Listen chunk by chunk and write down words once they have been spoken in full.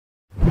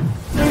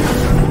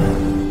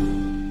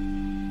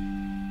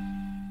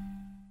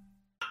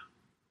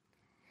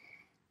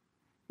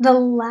The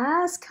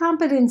last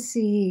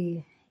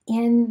competency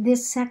in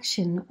this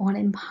section on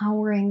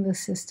empowering the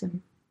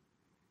system,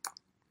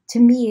 to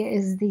me,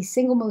 is the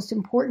single most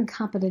important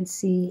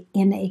competency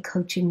in a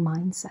coaching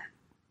mindset.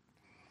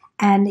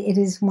 And it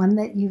is one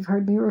that you've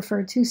heard me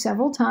refer to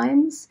several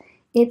times.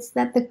 It's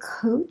that the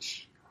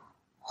coach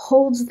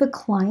holds the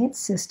client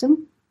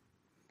system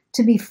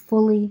to be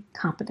fully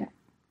competent,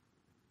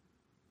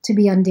 to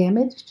be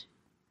undamaged,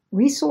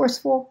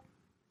 resourceful,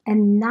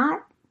 and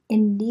not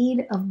in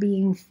need of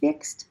being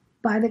fixed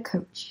by the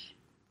coach.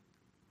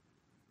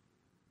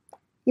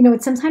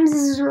 Sometimes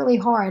this is really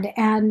hard.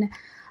 And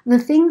the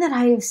thing that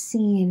I have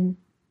seen,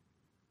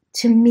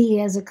 to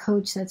me as a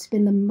coach, that's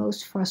been the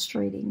most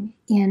frustrating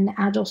in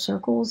Agile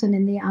circles and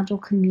in the Agile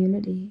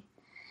community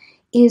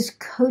is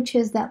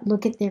coaches that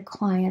look at their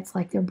clients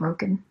like they're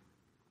broken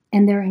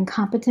and they're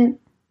incompetent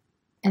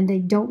and they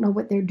don't know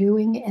what they're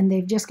doing and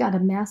they've just got a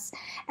mess.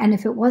 And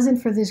if it wasn't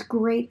for this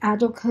great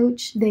Agile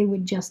coach, they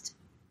would just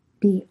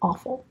be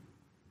awful.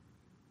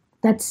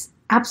 That's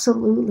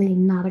absolutely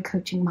not a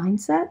coaching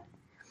mindset,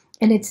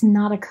 and it's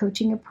not a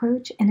coaching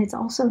approach, and it's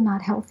also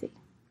not healthy.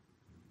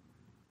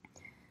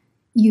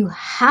 You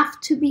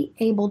have to be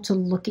able to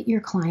look at your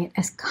client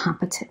as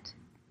competent.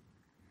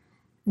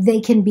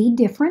 They can be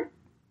different.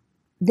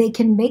 They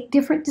can make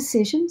different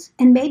decisions,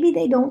 and maybe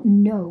they don't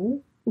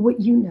know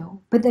what you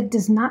know, but that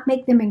does not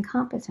make them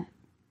incompetent.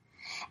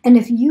 And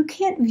if you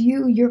can't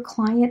view your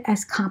client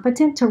as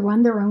competent to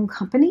run their own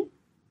company,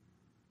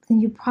 then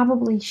you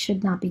probably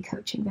should not be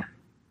coaching them.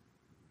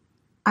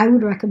 I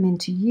would recommend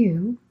to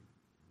you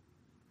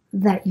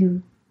that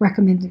you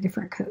recommend a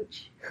different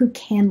coach who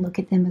can look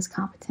at them as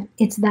competent.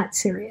 It's that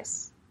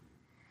serious.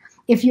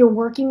 If you're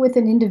working with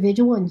an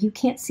individual and you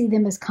can't see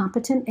them as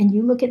competent and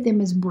you look at them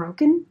as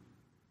broken,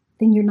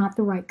 then you're not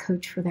the right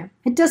coach for them.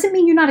 It doesn't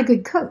mean you're not a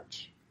good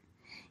coach.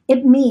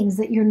 It means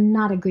that you're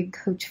not a good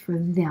coach for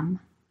them.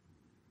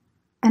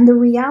 And the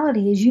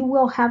reality is you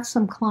will have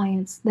some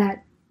clients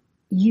that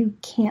you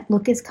can't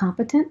look as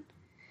competent.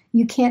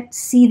 You can't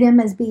see them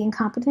as being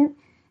competent,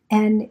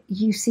 and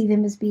you see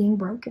them as being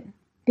broken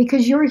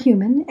because you're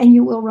human and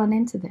you will run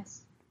into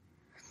this.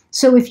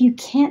 So if you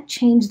can't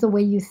change the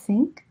way you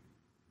think,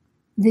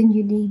 then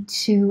you need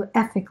to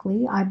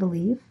ethically, I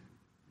believe,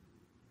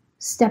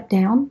 step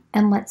down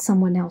and let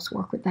someone else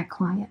work with that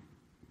client.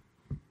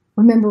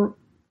 Remember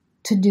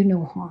to do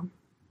no harm.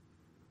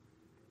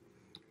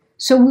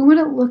 So we want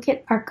to look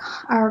at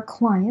our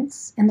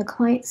clients and the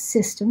client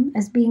system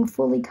as being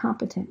fully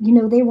competent.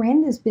 They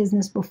ran this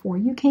business before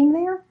you came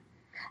there,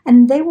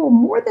 and they will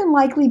more than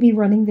likely be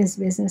running this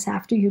business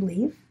after you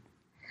leave.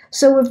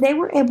 So if they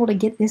were able to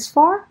get this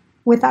far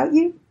without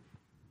you,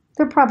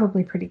 they're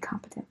probably pretty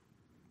competent.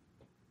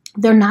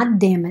 They're not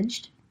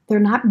damaged. They're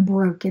not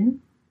broken.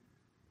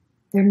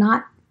 They're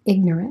not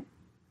ignorant.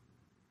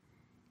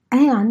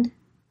 And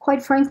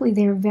quite frankly,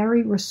 they're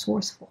very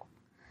resourceful.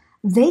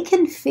 They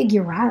can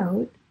figure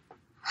out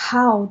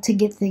how to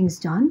get things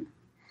done,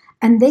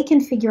 and they can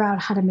figure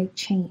out how to make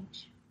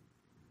change.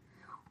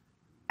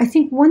 I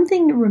think one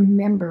thing to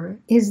remember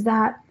is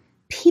that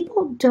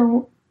people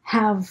don't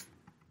have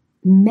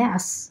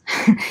mess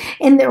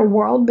in their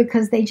world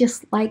because they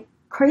just like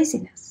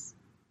craziness.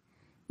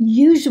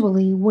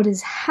 Usually what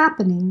is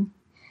happening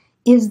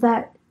is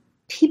that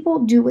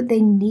people do what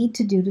they need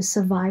to do to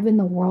survive in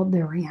the world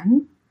they're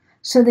in.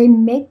 So they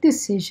make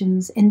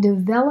decisions and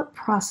develop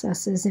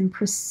processes and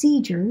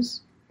procedures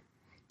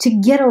to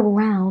get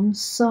around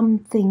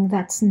something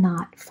that's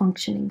not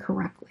functioning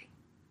correctly.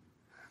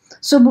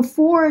 So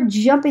before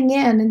jumping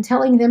in and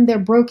telling them they're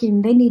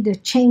broken, they need to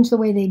change the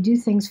way they do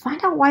things,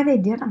 find out why they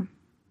did them.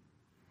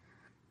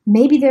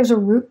 Maybe there's a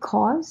root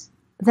cause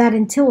that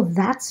until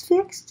that's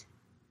fixed,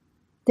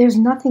 there's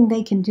nothing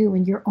they can do,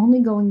 and you're only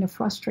going to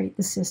frustrate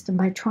the system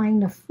by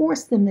trying to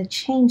force them to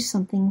change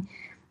something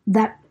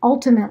that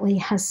ultimately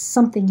has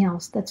something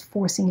else that's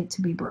forcing it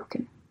to be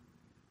broken.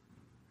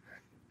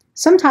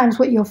 Sometimes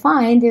what you'll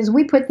find is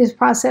we put this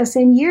process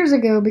in years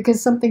ago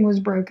because something was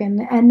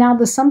broken, and now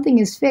the something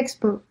is fixed,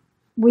 but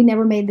we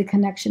never made the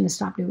connection to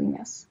stop doing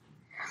this.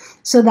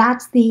 So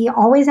that's the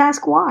always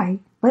ask why.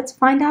 Let's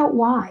find out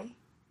why.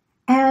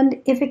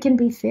 And if it can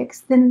be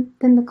fixed, then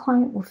the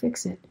client will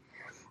fix it.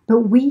 But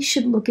we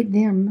should look at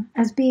them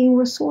as being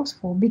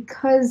resourceful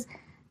because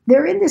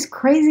they're in this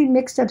crazy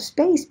mixed up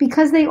space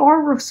because they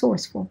are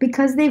resourceful,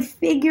 because they've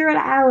figured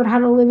out how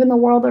to live in the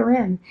world they're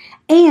in.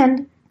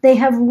 And they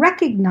have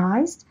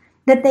recognized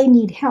that they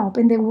need help,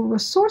 and they were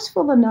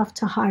resourceful enough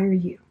to hire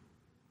you.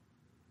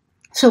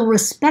 So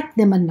respect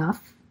them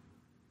enough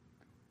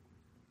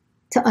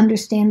to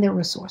understand their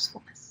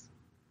resourcefulness.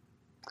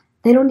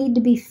 They don't need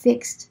to be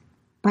fixed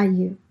by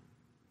you.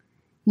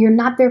 You're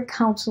not their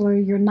counselor.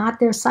 You're not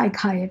their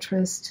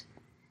psychiatrist.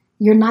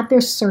 You're not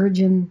their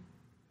surgeon.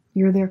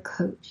 You're their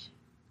coach.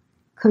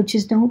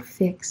 Coaches don't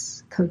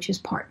fix, coaches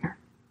partner.